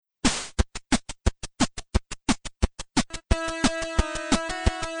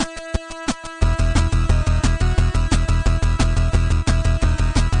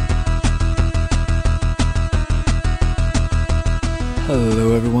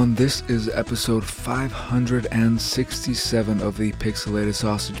everyone, this is episode 567 of the Pixelated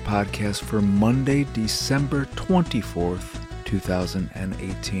Sausage Podcast for Monday, December 24th,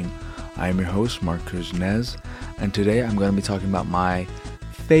 2018. I am your host, Mark Kuznez, and today I'm going to be talking about my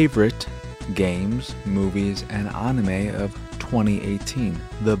favorite games, movies, and anime of 2018.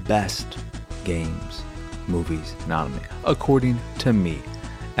 The best games, movies, and anime, according to me.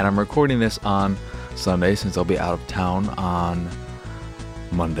 And I'm recording this on Sunday since I'll be out of town on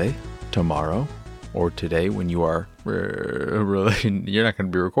Monday, tomorrow, or today when you are you're not going to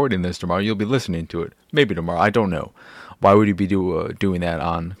be recording this tomorrow. You'll be listening to it maybe tomorrow. I don't know. Why would you be doing that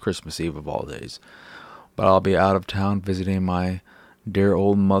on Christmas Eve of all days? But I'll be out of town visiting my dear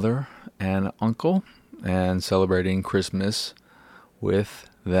old mother and uncle and celebrating Christmas with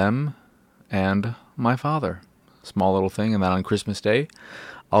them and my father. Small little thing. And then on Christmas Day,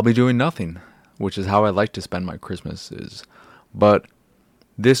 I'll be doing nothing, which is how I like to spend my Christmases. But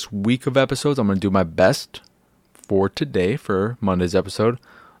this week of episodes, I'm going to do my best for today, for Monday's episode.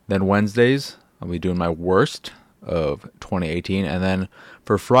 Then Wednesdays, I'll be doing my worst of 2018. And then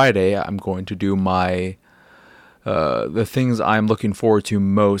for Friday, I'm going to do my the things I'm looking forward to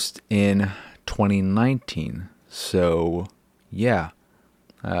most in 2019. So, yeah,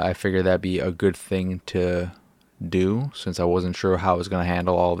 I figured that'd be a good thing to do since I wasn't sure how I was going to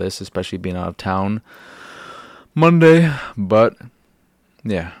handle all this, especially being out of town Monday. But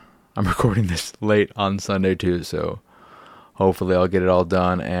yeah, I'm recording this late on Sunday too, so hopefully I'll get it all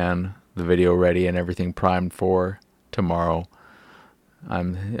done and the video ready and everything primed for tomorrow.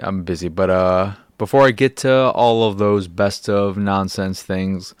 I'm busy, but before I get to all of those best of nonsense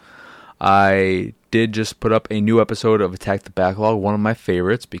things, I did just put up a new episode of Attack the Backlog, one of my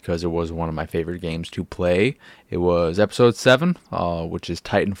favorites because it was one of my favorite games to play. It was episode 7, which is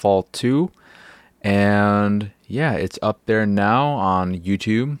Titanfall 2. And yeah, it's up there now on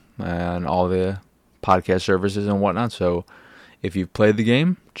YouTube and all the podcast services and whatnot. So if you've played the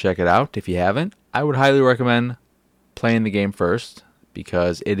game, check it out. If you haven't, I would highly recommend playing the game first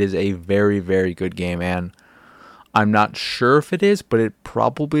because it is a very, very good game. And I'm not sure if it is, but it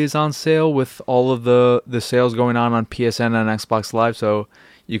probably is on sale with all of the sales going on PSN and Xbox Live. So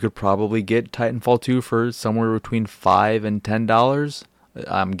you could probably get Titanfall 2 for somewhere between $5 and $10.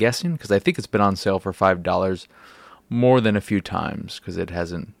 I'm guessing, because I think it's been on sale for $5 more than a few times, because it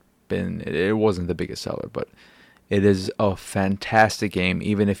wasn't the biggest seller, but it is a fantastic game.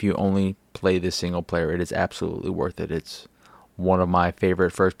 Even if you only play the single player, it is absolutely worth it. It's one of my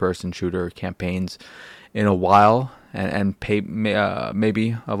favorite first-person shooter campaigns in a while, and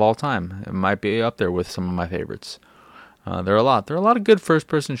maybe of all time. It might be up there with some of my favorites. There are a lot of good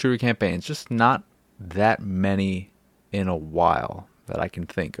first-person shooter campaigns, just not that many in a while that I can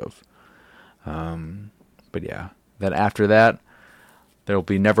think of. But yeah, then after that, there'll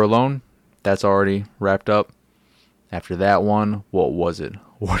be Never Alone. That's already wrapped up. After that one, what was it?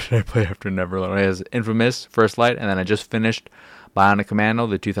 What did I play after Never Alone? It has Infamous, First Light, and then I just finished Bionic Commando,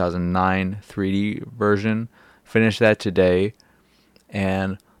 the 2009 3D version. Finished that today,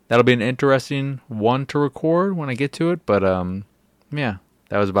 and that'll be an interesting one to record when I get to it. But yeah,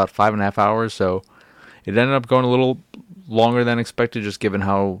 that was about 5.5 hours, so it ended up going a little longer than expected, just given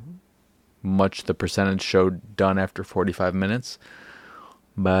how much the percentage showed done after 45 minutes.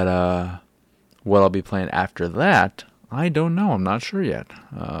 But what I'll be playing after that, I don't know. I'm not sure yet.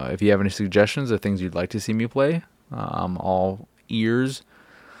 If you have any suggestions of things you'd like to see me play, I'm all ears.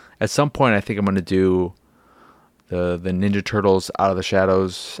 At some point, I think I'm going to do the Ninja Turtles Out of the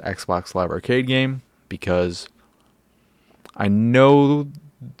Shadows Xbox Live Arcade game, because I know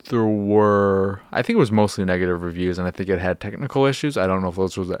I think it was mostly negative reviews, and I think it had technical issues. I don't know if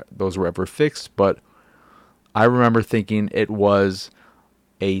those were ever fixed, but I remember thinking it was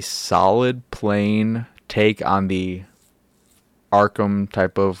a solid, plain take on the Arkham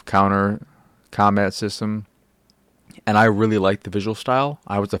type of counter combat system, and I really liked the visual style.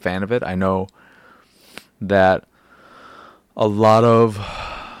 I was a fan of it. I know that a lot of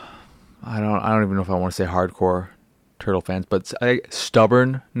I don't even know if I want to say hardcore Turtle fans, but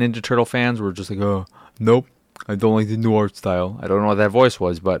stubborn Ninja Turtle fans were just like, oh, nope, I don't like the new art style. I don't know what that voice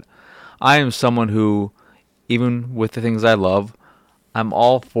was, but I am someone who, even with the things I love, I'm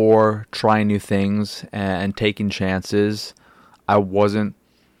all for trying new things and taking chances. I wasn't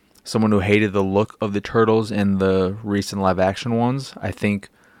someone who hated the look of the Turtles in the recent live action ones. I think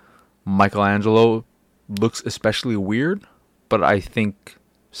Michelangelo looks especially weird, but I think,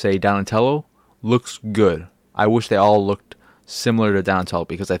 say, Donatello looks good. I wish they all looked similar to Donatello,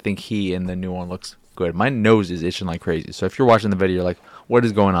 because I think he in the new one looks good. My nose is itching like crazy. So if you're watching the video, you're like, what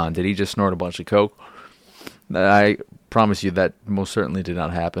is going on? Did he just snort a bunch of coke? I promise you that most certainly did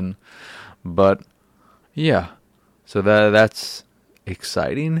not happen. But yeah, so that's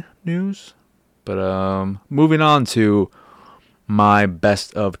exciting news. But moving on to my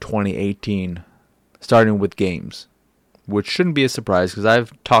best of 2018, starting with games, which shouldn't be a surprise because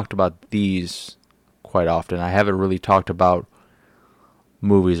I've talked about these quite often. I haven't really talked about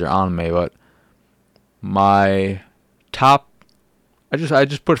movies or anime, but my top, I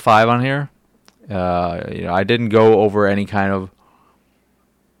just put 5 on here. I didn't go over any kind of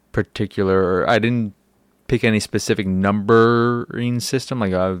particular, I didn't pick any specific numbering system,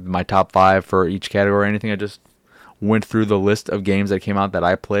 like my top 5 for each category or anything. I just went through the list of games that came out that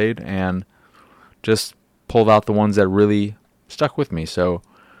I played and just pulled out the ones that really stuck with me. So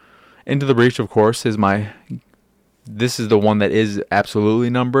Into the Breach, of course, this is the one that is absolutely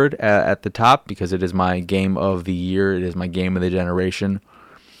numbered at the top because it is my game of the year. It is my game of the generation.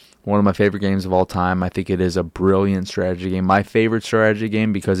 One of my favorite games of all time. I think it is a brilliant strategy game. My favorite strategy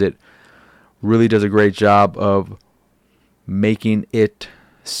game because it really does a great job of making it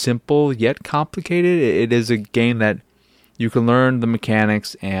simple yet complicated. It is a game that you can learn the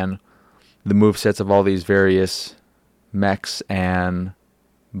mechanics and the movesets of all these various mechs and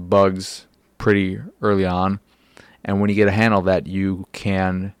bugs pretty early on. And when you get a handle of that, you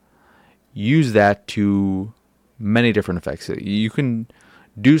can use that to many different effects. You can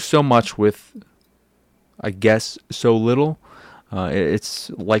do so much with, I guess, so little. It's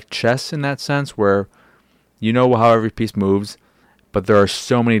like chess in that sense, where you know how every piece moves, but there are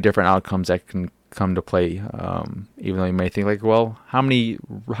so many different outcomes that can come to play. Even though you may think like, well, how many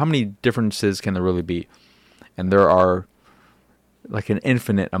differences can there really be? And there are like an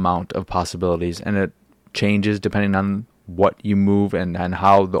infinite amount of possibilities, and it changes depending on what you move and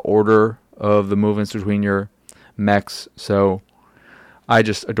how the order of the movements between your mechs. So I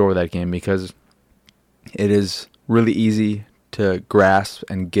just adore that game because it is really easy to grasp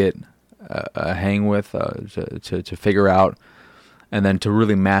and get a hang with, to figure out, and then to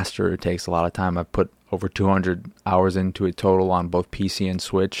really master. It takes a lot of time. I put over 200 hours into it total on both PC and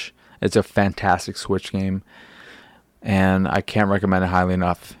Switch. It's a fantastic Switch game, and I can't recommend it highly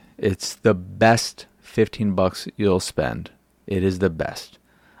enough. It's the best $15 you'll spend. It is the best,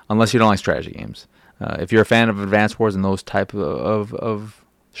 unless you don't like strategy games. If you're a fan of Advance Wars and those type of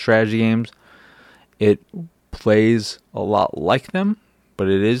strategy games, it plays a lot like them, but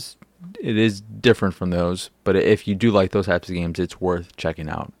it is different from those. But if you do like those types of games, it's worth checking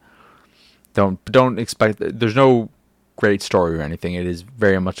out. Don't expect, there's no great story or anything. It is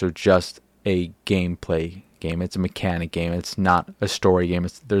very much just a gameplay game. It's a mechanic game. It's not a story game.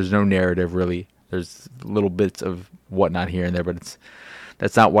 There's no narrative really. There's little bits of whatnot here and there, but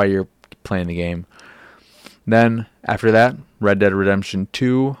that's not why you're playing the game. Then after that, Red Dead Redemption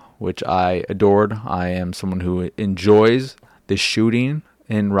 2, which I adored. I am someone who enjoys the shooting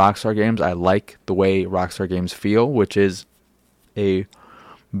in Rockstar games. I like the way Rockstar games feel, which is a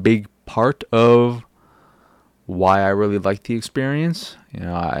big part of why I really like the experience. And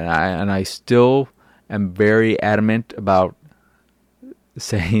I still am very adamant about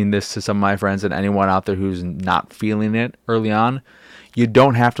saying this to some of my friends and anyone out there who's not feeling it early on. You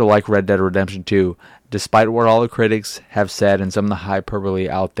don't have to like Red Dead Redemption 2. Despite what all the critics have said and some of the hyperbole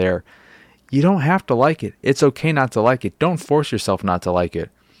out there, you don't have to like it. It's okay not to like it. Don't force yourself not to like it.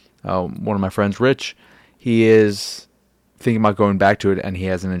 One of my friends, Rich, he is thinking about going back to it, and he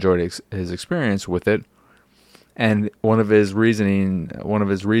hasn't enjoyed his experience with it. And one of his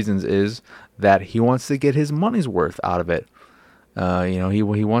reasons is that he wants to get his money's worth out of it.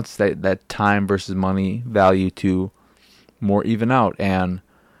 He wants that time versus money value to more even out. And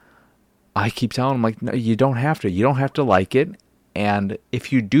I keep telling him, like, no, you don't have to. You don't have to like it. And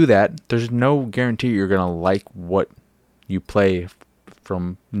if you do that, there's no guarantee you're going to like what you play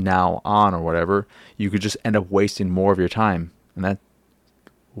from now on or whatever. You could just end up wasting more of your time. And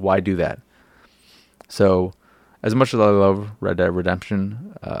why do that? So, as much as I love Red Dead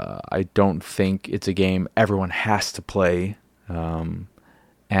Redemption, I don't think it's a game everyone has to play. And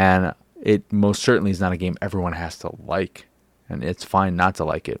it most certainly is not a game everyone has to like. And it's fine not to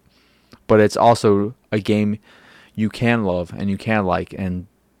like it. But it's also a game you can love and you can like, and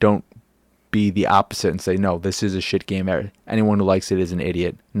don't be the opposite and say, no, this is a shit game. Anyone who likes it is an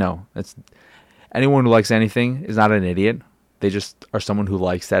idiot. No, anyone who likes anything is not an idiot. They just are someone who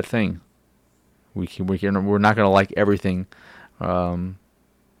likes that thing. We're not going to like everything. That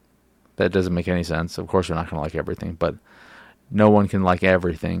doesn't make any sense. Of course, we're not going to like everything, but no one can like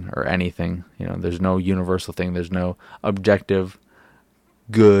everything or anything. There's no universal thing. There's no objective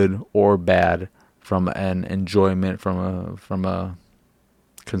good or bad from an enjoyment, from a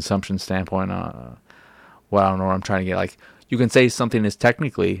consumption standpoint. well, I don't know what I'm trying to get. Like, you can say something is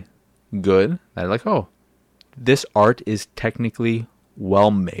technically good. I'm like, oh, this art is technically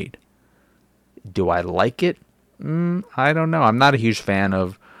well made. Do I like it? I don't know. I'm not a huge fan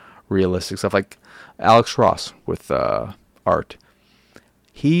of realistic stuff. Like Alex Ross with art.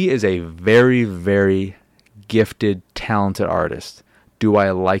 He is a very, very gifted, talented artist. Do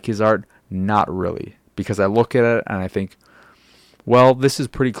I like his art? Not really. Because I look at it and I think, well, this is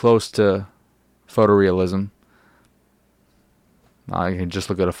pretty close to photorealism. I can just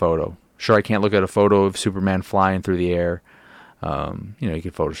look at a photo. Sure, I can't look at a photo of Superman flying through the air. You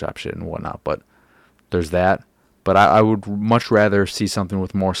can Photoshop shit and whatnot, but there's that. But I would much rather see something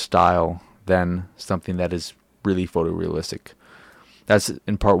with more style than something that is really photorealistic. That's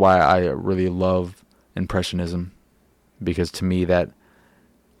in part why I really love Impressionism, because to me that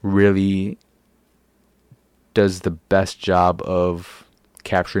really does the best job of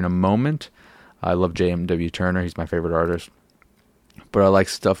capturing a moment. I love J.M.W. Turner. He's my favorite artist. But I like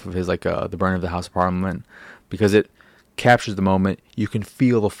stuff of his, like The Burning of the House of Parliament, because it captures the moment. You can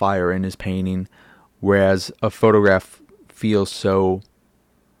feel the fire in his painting, whereas a photograph feels so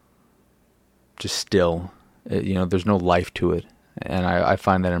just still. There's no life to it. And I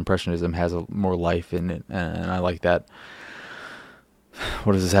find that Impressionism has more life in it, and I like that.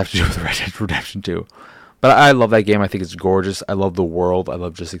 What does this have to do with Red Dead Redemption 2? But I love that game. I think it's gorgeous. I love the world. I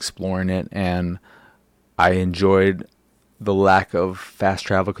love just exploring it, and I enjoyed the lack of fast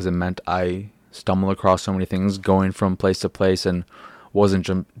travel because it meant I stumbled across so many things going from place to place and wasn't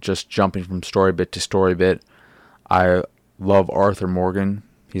just jumping from story bit to story bit. I love Arthur Morgan.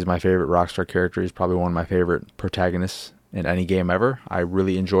 He's my favorite Rockstar character. He's probably one of my favorite protagonists in any game ever. I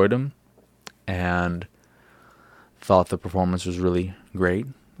really enjoyed him and thought the performance was really great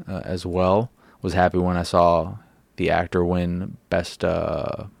as well. Was happy when I saw the actor win best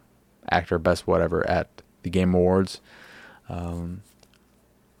actor, best whatever at the Game Awards. One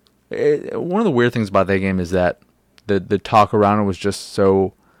of the weird things about that game is that the talk around it was just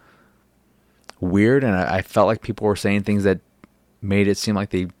so weird, and I felt like people were saying things that made it seem like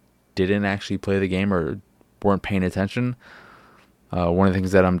they didn't actually play the game or weren't paying attention. One of the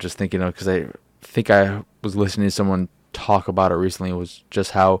things that I'm just thinking of, because I think I was listening to someone talk about it recently, was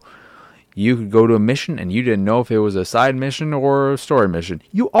just how you could go to a mission and you didn't know if it was a side mission or a story mission.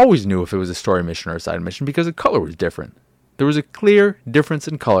 You always knew if it was a story mission or a side mission because the color was different. There was a clear difference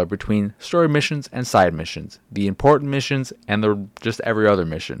in color between story missions and side missions, the important missions and just every other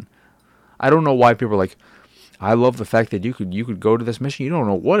mission. I don't know why people are like, I love the fact that you could go to this mission. You don't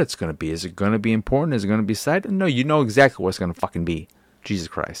know what it's going to be. Is it going to be important? Is it going to be side? No, you know exactly what it's going to fucking be. Jesus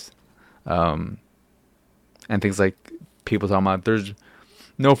Christ. And things like people talking about there's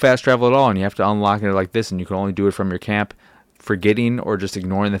no fast travel at all, and you have to unlock it like this, and you can only do it from your camp, forgetting or just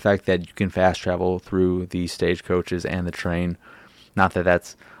ignoring the fact that you can fast travel through the stagecoaches and the train. Not that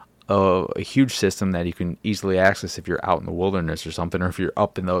that's a huge system that you can easily access if you're out in the wilderness or something, or if you're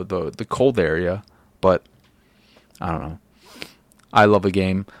up in the cold area, but I don't know. I love the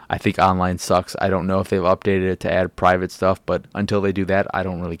game. I think online sucks. I don't know if they've updated it to add private stuff, but until they do that, I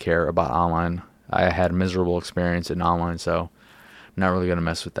don't really care about online. I had a miserable experience in online, so I'm not really going to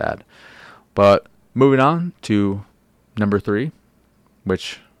mess with that. But moving on to number 3,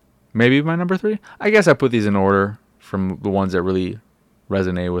 which may be my number 3. I guess I put these in order from the ones that really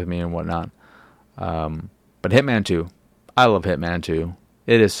resonate with me and whatnot. But Hitman 2. I love Hitman 2.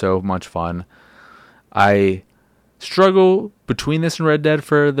 It is so much fun. I struggle between this and Red Dead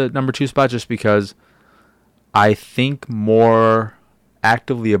for the number 2 spot just because I think more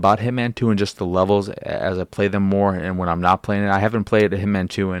actively about Hitman 2 and just the levels as I play them more, and when I'm not playing it. I haven't played Hitman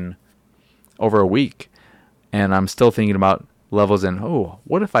 2 in over a week, and I'm still thinking about levels and,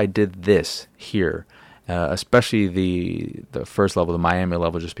 what if I did this here? Especially the first level, the Miami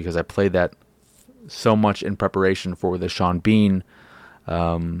level, just because I played that so much in preparation for the Sean Bean,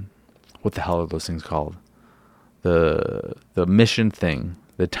 what the hell are those things called? The mission thing,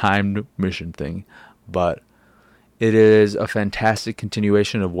 the timed mission thing. But it is a fantastic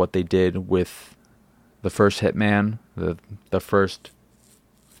continuation of what they did with the first Hitman, the first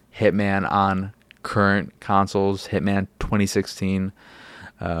Hitman on current consoles, Hitman 2016.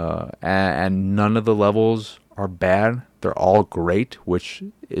 And none of the levels are bad. They're all great, which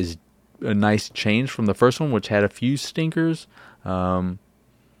is a nice change from the first one, which had a few stinkers. I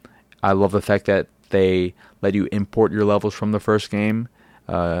love the fact that they let you import your levels from the first game,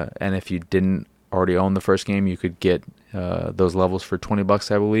 and if you didn't already own the first game, you could get those levels for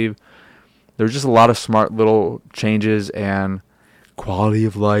 $20, I believe. There's just a lot of smart little changes and quality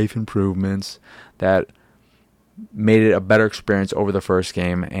of life improvements that made it a better experience over the first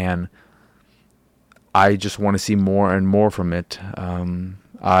game, and I just want to see more and more from it.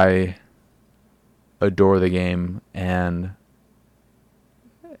 I adore the game and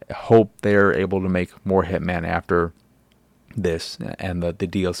hope they're able to make more Hitman after this and the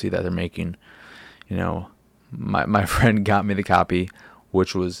DLC that they're making. You know, my friend got me the copy,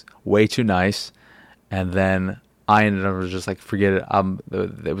 which was way too nice, and then I ended up just like, forget it.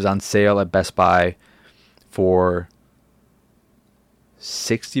 It was on sale at Best Buy for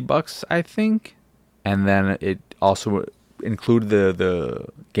 $60, I think, and then it also included the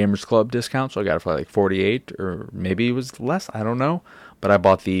Gamers Club discount, so I got it for like $48, or maybe it was less, I don't know. But I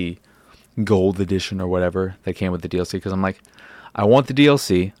bought the gold edition or whatever that came with the DLC because I'm like, I want the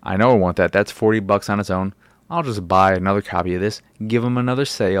DLC. I know I want that. That's $40 on its own. I'll just buy another copy of this, give them another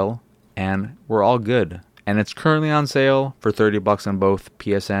sale, and we're all good. And it's currently on sale for $30 on both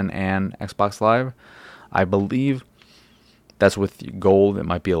PSN and Xbox Live. I believe that's with gold. It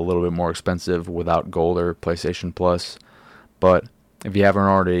might be a little bit more expensive without gold or PlayStation Plus. But if you haven't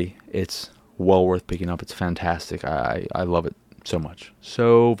already, it's well worth picking up. It's fantastic. I love it so much.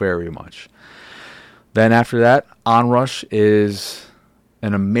 So very much. Then after that, Onrush is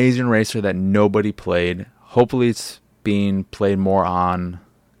an amazing racer that nobody played. Hopefully it's being played more on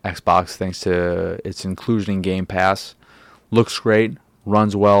Xbox thanks to its inclusion in Game Pass. Looks great,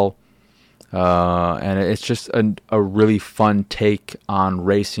 runs well, and it's just a really fun take on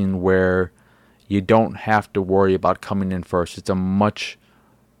racing where you don't have to worry about coming in first. It's a much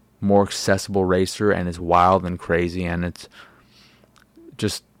more accessible racer, and it's wild and crazy, and it's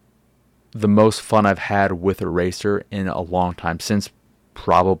just the most fun I've had with a racer in a long time, since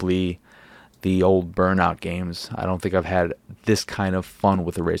probably the old Burnout games. I don't think I've had this kind of fun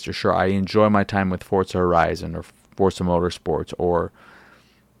with a racer. Sure, I enjoy my time with Forza Horizon or Forza Motorsports or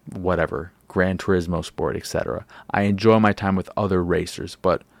whatever, Gran Turismo Sport, etc. I enjoy my time with other racers,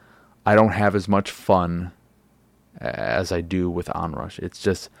 but I don't have as much fun as I do with Onrush. It's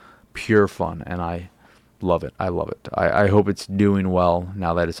just pure fun, and I love it. I love it. I hope it's doing well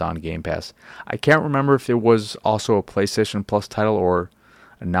now that it's on Game Pass. I can't remember if it was also a PlayStation Plus title or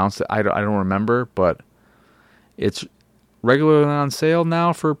announced it. I don't remember, but it's regularly on sale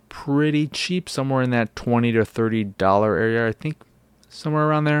now for pretty cheap, somewhere in that $20 to $30 area, I think, somewhere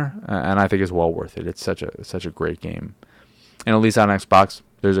around there. And I think it's well worth it. It's such a great game. And at least on Xbox,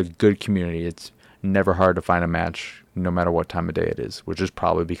 there's a good community. It's never hard to find a match, no matter what time of day it is, which is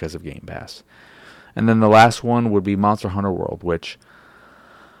probably because of Game Pass. And then the last one would be Monster Hunter World, which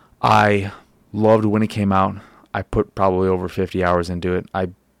I loved when it came out. I put probably over 50 hours into it.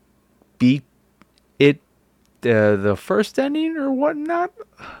 I beat it the first ending or whatnot,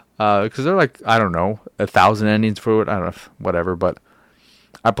 because they're like, I don't know, 1,000 endings for it. I don't know, whatever. But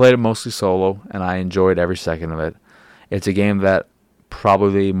I played it mostly solo, and I enjoyed every second of it. It's a game that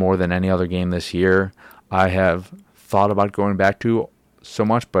probably more than any other game this year I have thought about going back to so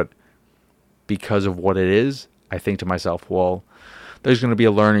much, but because of what it is, I think to myself, well, there's going to be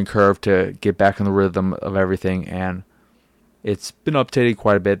a learning curve to get back in the rhythm of everything, and it's been updated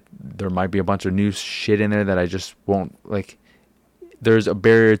quite a bit. There might be a bunch of new shit in there that I just won't, like, there's a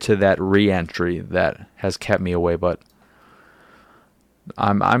barrier to that re-entry that has kept me away, but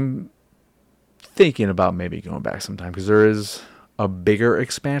I'm thinking about maybe going back sometime, because there is a bigger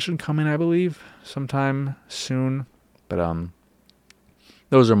expansion coming, I believe, sometime soon. But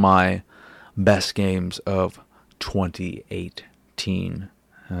those are my best games of 2018.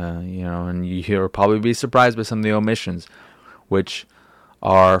 And you'll probably be surprised by some of the omissions, which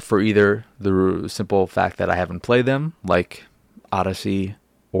are for either the simple fact that I haven't played them, like Odyssey,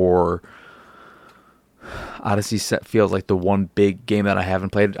 or Odyssey feels like the one big game that I haven't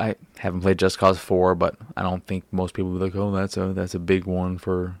played. I haven't played Just Cause 4, but I don't think most people will be like, oh, that's a big one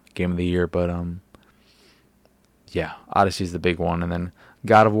for Game of the Year. But yeah, Odyssey's the big one. And then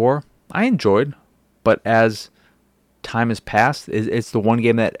God of War, I enjoyed, but as time has passed, it's the one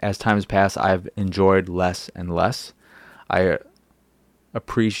game that as time has passed, I've enjoyed less and less. I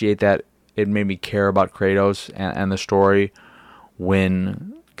appreciate that it made me care about Kratos and the story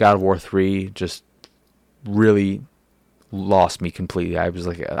when God of War 3 just really lost me completely. I was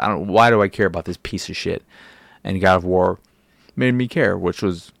like, why do I care about this piece of shit? And God of War made me care, which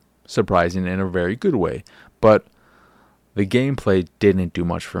was surprising in a very good way. But the gameplay didn't do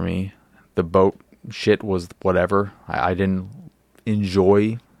much for me. The boat shit was whatever. I didn't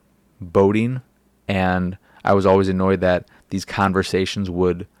enjoy boating, and I was always annoyed that these conversations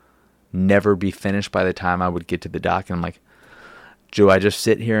would never be finished by the time I would get to the dock. And I'm like, do I just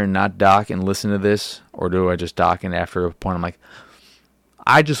sit here and not dock and listen to this, or do I just dock? And after a point, I'm like,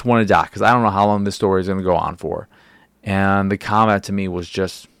 I just want to dock because I don't know how long this story is going to go on for. And the combat to me was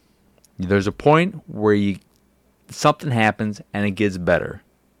just There's a point where something happens and it gets better.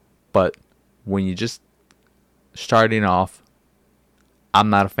 But when you just starting off, I'm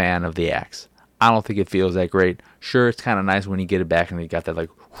not a fan of the axe. I don't think it feels that great. Sure, it's kind of nice when you get it back and you got that like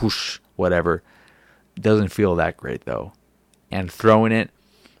whoosh, whatever. It doesn't feel that great though. And throwing it,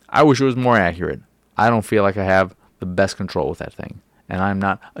 I wish it was more accurate. I don't feel like I have the best control with that thing. And I'm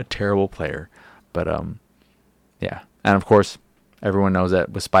not a terrible player. But yeah. And of course, everyone knows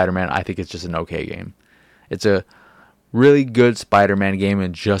that with Spider-Man, I think it's just an okay game. It's a really good Spider-Man game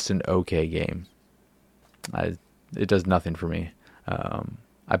and just an okay game. It does nothing for me.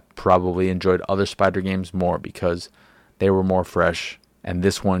 I probably enjoyed other Spider games more because they were more fresh. And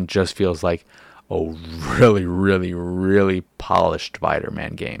this one just feels like a really, really, really polished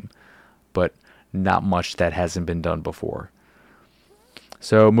Spider-Man game. But not much that hasn't been done before.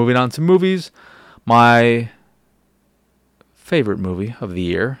 So moving on to movies. My favorite movie of the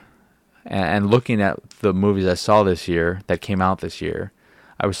year, and looking at the movies I saw this year that came out this year,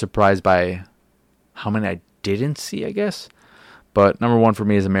 I was surprised by how many I didn't see, I guess. But number one for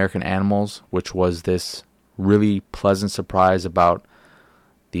me is American Animals, which was this really pleasant surprise about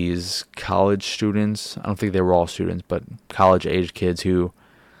these college students. I don't think they were all students, but college-age kids who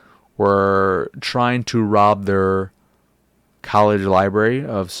were trying to rob their college library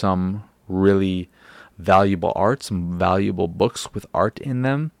of some really valuable art, some valuable books with art in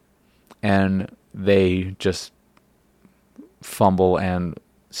them. And they just fumble and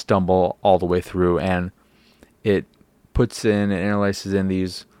stumble all the way through. And it puts in and interlaces in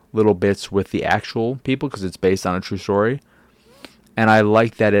these little bits with the actual people because it's based on a true story. And I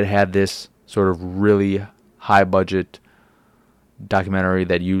like that it had this sort of really high budget documentary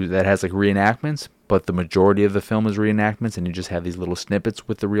that has like reenactments, but the majority of the film is reenactments, and you just have these little snippets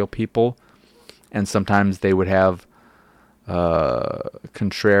with the real people. And sometimes they would have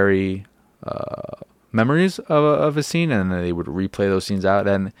contrary memories of a scene, and then they would replay those scenes out.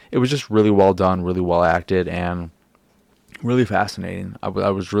 And it was just really well done, really well acted, and really fascinating. I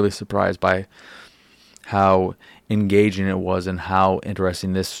was really surprised by how engaging it was and how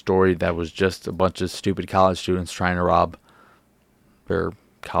interesting this story that was just a bunch of stupid college students trying to rob their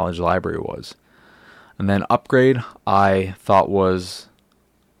college library was. And then Upgrade, I thought was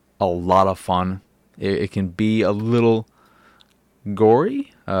a lot of fun. It can be a little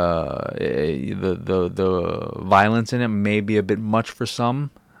gory. The violence in it may be a bit much for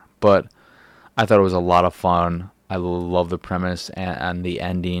some, but I thought it was a lot of fun. I love the premise and the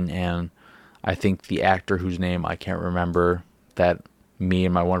ending, and I think the actor whose name I can't remember, that me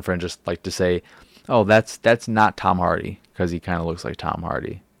and my one friend just like to say, oh, that's not Tom Hardy, because he kind of looks like Tom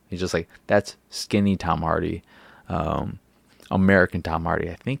Hardy. He's just like, that's skinny Tom Hardy, American Tom Hardy.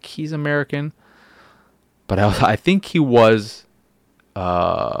 I think he's American, but I think he was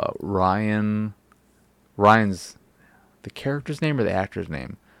Ryan's the character's name or the actor's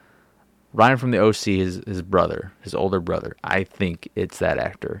name. Ryan from the OC, his brother, his older brother. I think it's that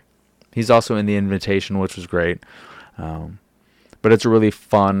actor. He's also in The Invitation, which was great. But it's a really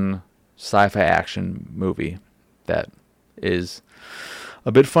fun sci-fi action movie that is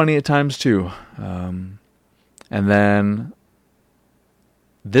a bit funny at times too. And then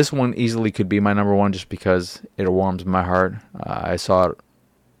this one easily could be my number one just because it warms my heart. I saw it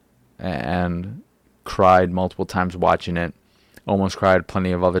and cried multiple times watching it. Almost cried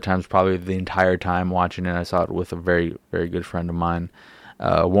plenty of other times, probably the entire time watching it. I saw it with a very, very good friend of mine.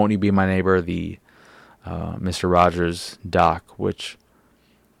 Won't You Be My Neighbor, the Mr. Rogers doc, which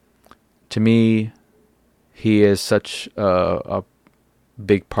to me, he is such a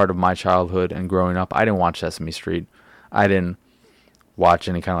big part of my childhood and growing up. I didn't watch Sesame Street. I didn't watch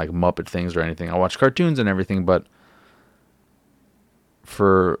any kind of like Muppet things or anything. I watched cartoons and everything, but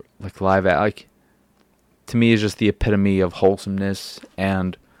for like to me, is just the epitome of wholesomeness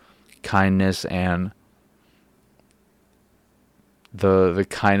and kindness and the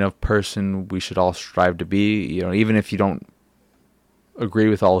kind of person we should all strive to be. You know, even if you don't agree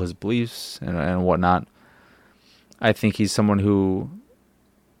with all his beliefs and whatnot, I think he's someone who,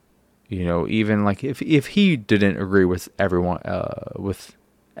 you know, even like if he didn't agree with everyone, with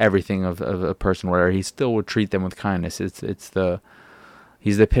everything of a person, where he still would treat them with kindness. He's the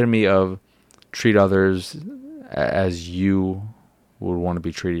epitome of treat others as you would want to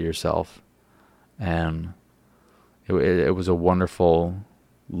be treated yourself. And it was a wonderful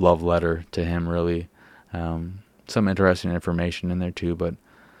love letter to him, really. Some interesting information in there too, but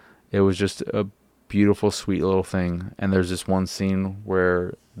it was just a beautiful, sweet little thing. And there's this one scene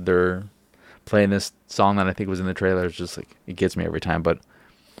where they're playing this song that I think was in the trailer. It's just like, it gets me every time. But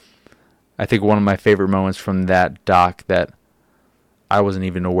I think one of my favorite moments from that doc that I wasn't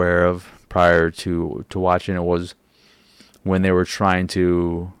even aware of prior to watching it was when they were trying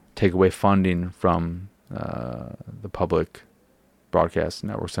to take away funding from the public broadcast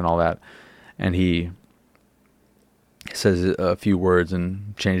networks and all that. And he says a few words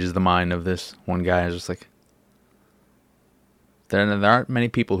and changes the mind of this one guy. It's just like, there aren't many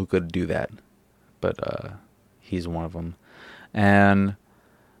people who could do that, but he's one of them. And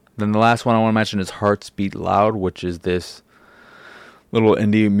then the last one I want to mention is Hearts Beat Loud, which is this little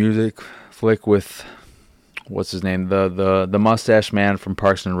indie music flick with, what's his name, the mustache man from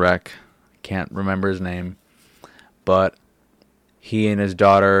Parks and Rec. Can't remember his name, but he and his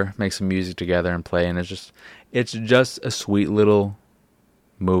daughter make some music together and play, and it's just a sweet little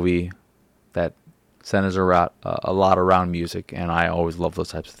movie that centers around a lot around music, and I always love those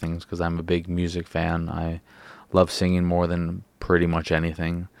types of things because I'm a big music fan. I love singing more than pretty much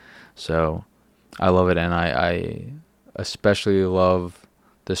anything, so I love it, and I especially love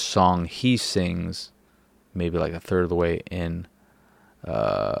the song he sings, maybe like a third of the way in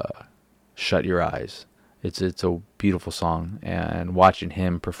Shut Your Eyes. It's a beautiful song, and watching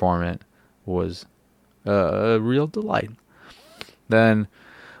him perform it was a real delight. Then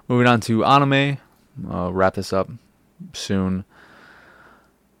moving on to anime, wrap this up soon.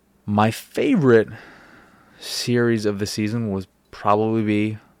 My favorite series of the season was probably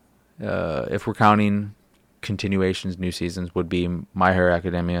be, if we're counting continuations, new seasons, would be My Hero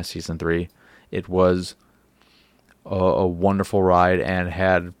Academia Season 3. It was a wonderful ride and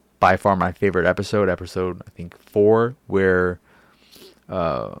had by far my favorite episode I think 4, where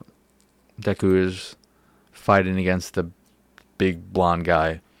Deku is fighting against the big blonde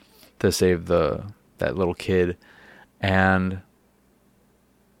guy to save that little kid, and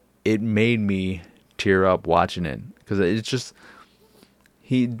it made me tear up watching it because it's just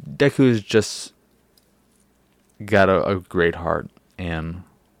Deku's just got a great heart, and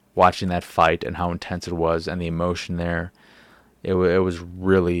watching that fight and how intense it was and the emotion there, it was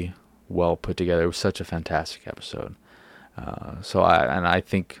really well put together. It was such a fantastic episode. So I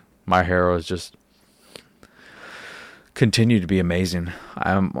think My Hero is just continued to be amazing.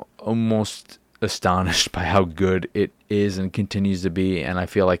 I'm almost astonished by how good it is and continues to be, and I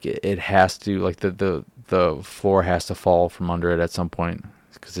feel like it has to, like the floor has to fall from under it at some point,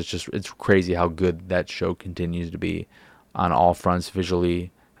 because it's crazy how good that show continues to be on all fronts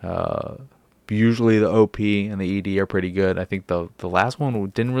visually. Usually the OP and the ED are pretty good. I think the last one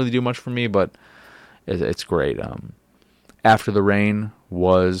didn't really do much for me, but it's great. After the Rain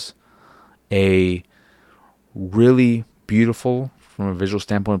was a really beautiful, from a visual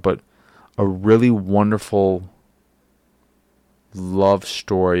standpoint, but a really wonderful love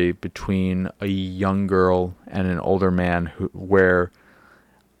story between a young girl and an older man, where,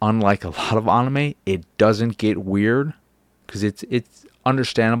 unlike a lot of anime, it doesn't get weird, because it's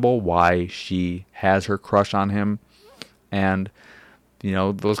understandable why she has her crush on him, and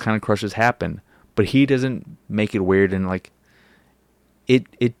those kind of crushes happen, but he doesn't make it weird, and like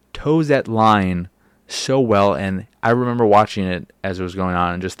it toes that line so well. And I remember watching it as it was going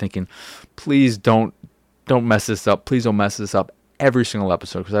on and just thinking, please don't mess this up, please don't mess this up every single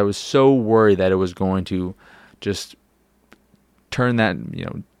episode, because I was so worried that it was going to just turn that,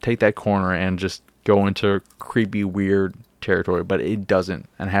 take that corner and just go into creepy, weird territory, but it doesn't,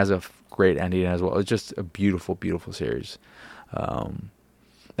 and has a great ending as well. It's just a beautiful, beautiful series.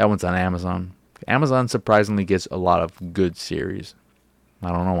 That one's on Amazon. Amazon surprisingly gets a lot of good series. I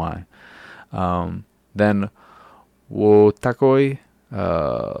don't know why. Then Wotakoi,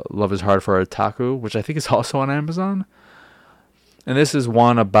 Love is Hard for a Otaku, which I think is also on Amazon. And this is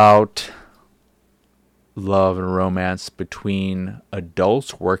one about love and romance between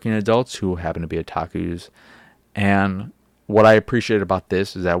adults, working adults, who happen to be otakus. And what I appreciate about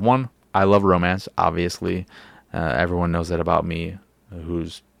this is that, one, I love romance, obviously. Everyone knows that about me,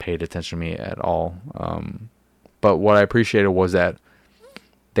 who's paid attention to me at all. But what I appreciated was that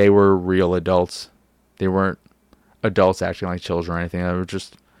they were real adults. They weren't adults acting like children or anything.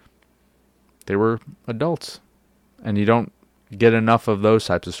 They were adults. And you don't get enough of those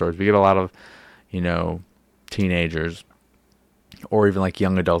types of stories. We get a lot of, teenagers, or even like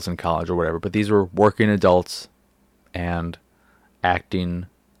young adults in college or whatever. But these were working adults and acting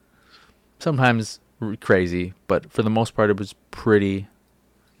sometimes crazy, but for the most part it was pretty,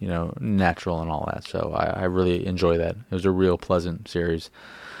 natural and all that. So I really enjoy that. It was a real pleasant series.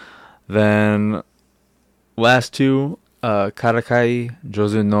 Then last two, Karakai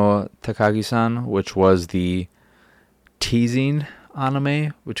Jozu no Takagi-san, which was the teasing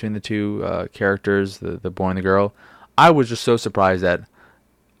anime between the two characters, the boy and the girl. I was just so surprised that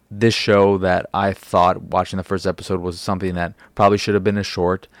this show that I thought watching the first episode was something that probably should have been a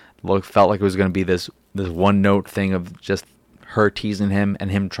short. Felt like it was going to be this one note thing of just her teasing him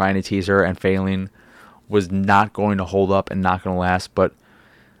and him trying to tease her and failing, was not going to hold up and not going to last. But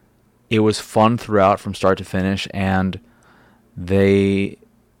it was fun throughout from start to finish, and they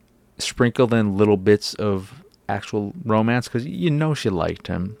sprinkled in little bits of actual romance because she liked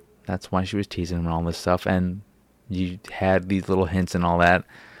him. That's why she was teasing him and all this stuff, and you had these little hints and all that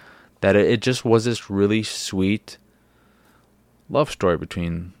it just was this really sweet love story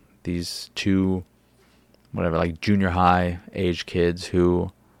between these two, like junior high age kids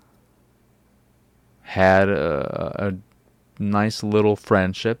who had a nice little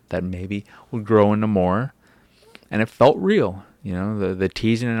friendship that maybe would grow into more, and it felt real. The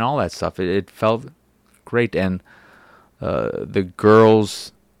teasing and all that stuff. It felt great, and the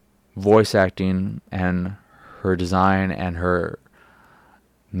girl's voice acting and her design and her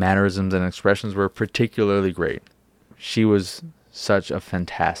mannerisms and expressions were particularly great. She was such a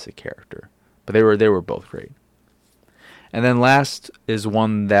fantastic character, but they were both great. And then last is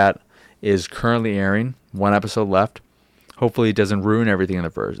one that is currently airing. One episode left. Hopefully, it doesn't ruin everything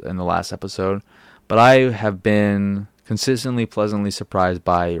in the last episode. But I have been consistently pleasantly surprised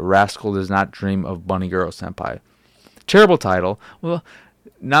by Rascal Does Not Dream of Bunny Girl Senpai. Terrible title. Well,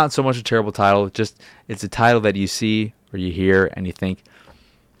 not so much a terrible title. Just it's a title that you see or you hear and you think,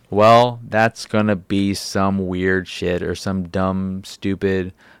 well, that's going to be some weird shit or some dumb,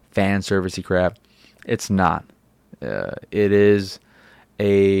 stupid, fan servicey crap. It's not. It is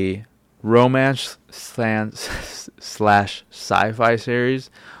a romance slash sci-fi series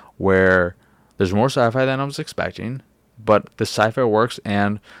where there's more sci-fi than I was expecting, but the sci-fi works,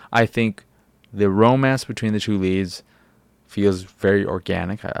 and I think the romance between the two leads feels very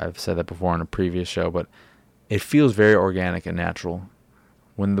organic. I've said that before in a previous show, but it feels very organic and natural.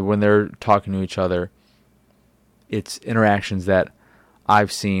 When they're talking to each other, it's interactions that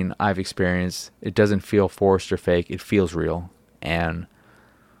I've seen, I've experienced. It doesn't feel forced or fake. It feels real, and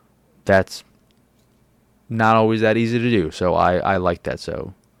that's not always that easy to do. So I like that.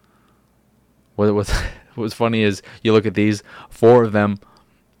 So what's funny is you look at these, 4 of them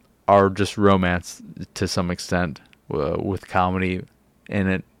are just romance to some extent, with comedy in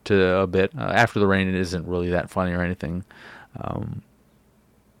it to a bit. After the Rain, it isn't really that funny or anything.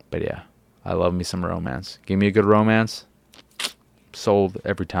 But yeah, I love me some romance. Give me a good romance. Sold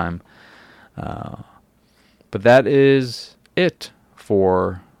every time. But that is it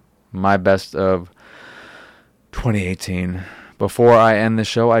for my best of 2018. Before I end the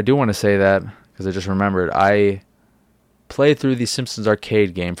show, I do want to say that, because I just remembered, I played through the Simpsons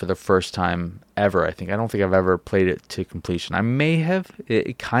arcade game for the first time ever, I think. I don't think I've ever played it to completion. I may have.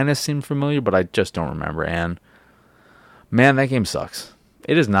 It kind of seemed familiar, but I just don't remember. And man, that game sucks.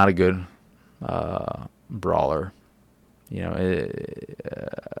 It is not a good brawler.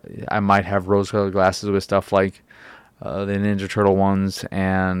 I might have rose-colored glasses with stuff like the Ninja Turtle ones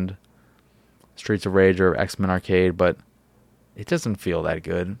and Streets of Rage or X-Men Arcade, but it doesn't feel that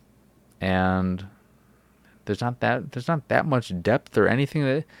good. And there's not that much depth or anything.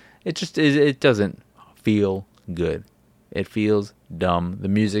 That it just is. It doesn't feel good. It feels dumb. The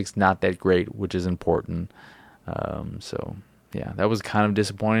music's not that great, which is important. So yeah, that was kind of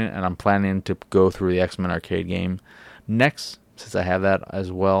disappointing, and I'm planning to go through the X-Men Arcade game next, since I have that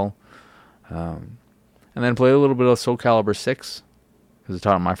as well. And then play a little bit of Soul Calibur 6, because I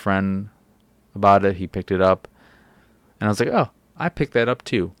talked to my friend about it. He picked it up, and I was like, oh, I picked that up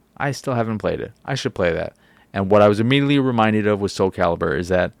too. I still haven't played it. I should play that. And what I was immediately reminded of with Soul Calibur is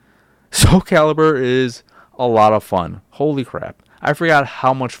that Soul Calibur is a lot of fun. Holy crap. I forgot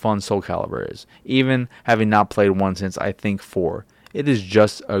how much fun Soul Calibur is, even having not played one since, I think, 4. It is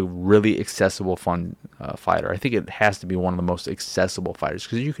just a really accessible, fun fighter. I think it has to be one of the most accessible fighters,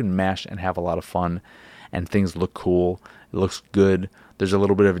 because you can mash and have a lot of fun, and things look cool. It looks good. There's a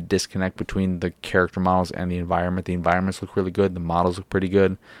little bit of a disconnect between the character models and the environment. The environments look really good. The models look pretty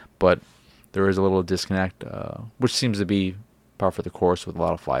good, but there is a little disconnect, which seems to be par for the course with a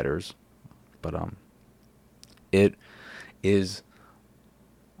lot of fighters. But it is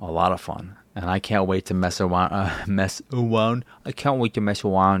a lot of fun, and I can't wait to mess around. I can't wait to mess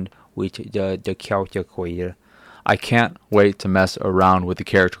around with the character creator. I can't wait to mess around with the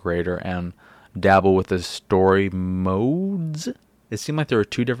character creator and dabble with the story modes. It seemed like there were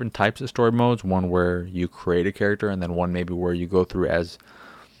 2 different types of story modes. One where you create a character, and then one maybe where you go through as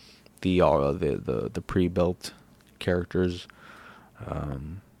the pre-built characters.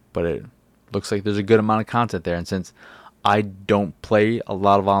 But it looks like there's a good amount of content there, and since I don't play a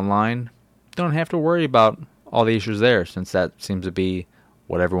lot of online, don't have to worry about all the issues there, since that seems to be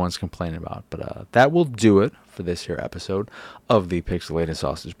what everyone's complaining about. But that will do it for this here episode of the Pixelated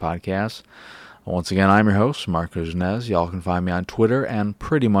Sausage Podcast. Once again, I'm your host, Marcos Nez. Y'all can find me on Twitter and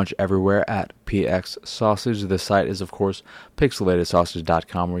pretty much everywhere at PX Sausage. The site is, of course,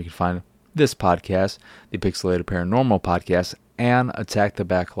 pixelatedsausage.com, where you can find this podcast, the Pixelated Paranormal Podcast, and Attack the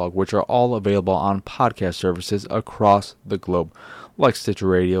Backlog, which are all available on podcast services across the globe, like Stitcher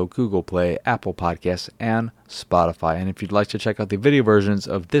Radio, Google Play, Apple Podcasts, and Spotify. And if you'd like to check out the video versions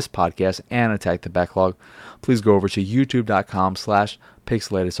of this podcast and Attack the Backlog, please go over to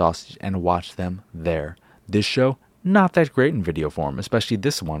youtube.com/Pixelated Sausage and watch them there. This show, not that great in video form, especially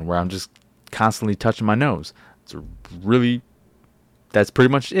this one where I'm just constantly touching my nose. That's pretty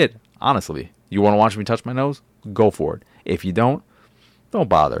much it, honestly. You want to watch me touch my nose? Go for it. If you don't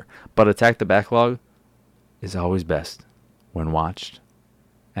bother. But Attack the Backlog is always best when watched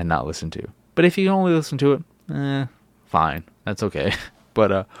and not listened to. But if you only listen to it, fine. That's okay.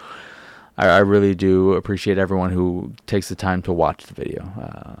 But I really do appreciate everyone who takes the time to watch the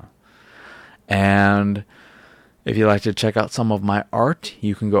video. And if you'd like to check out some of my art,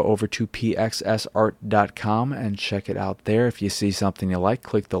 you can go over to pxsart.com and check it out there. If you see something you like,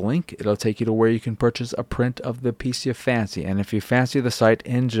 click the link. It'll take you to where you can purchase a print of the piece you fancy. And if you fancy the site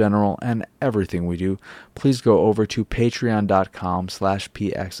in general and everything we do, please go over to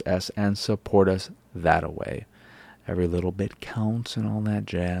patreon.com/pxs and support us that way. Every little bit counts and all that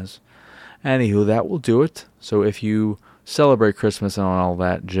jazz. Anywho, that will do it. So if you celebrate Christmas and all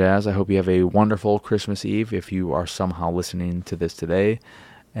that jazz, I hope you have a wonderful Christmas Eve if you are somehow listening to this today.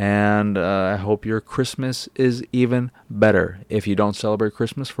 And I hope your Christmas is even better. If you don't celebrate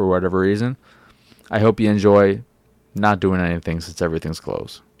Christmas for whatever reason, I hope you enjoy not doing anything since everything's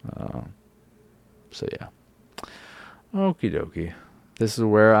closed. So yeah. Okie dokie. This is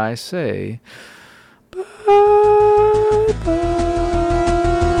where I say bye bye.